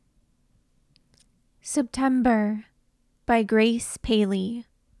September by Grace Paley.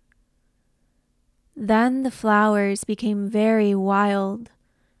 Then the flowers became very wild,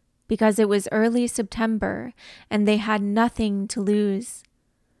 because it was early September and they had nothing to lose.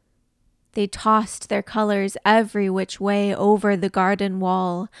 They tossed their colors every which way over the garden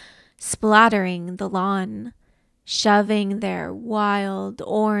wall, splattering the lawn, shoving their wild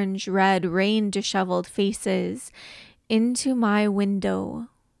orange-red rain-disheveled faces into my window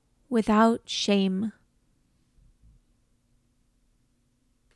without shame.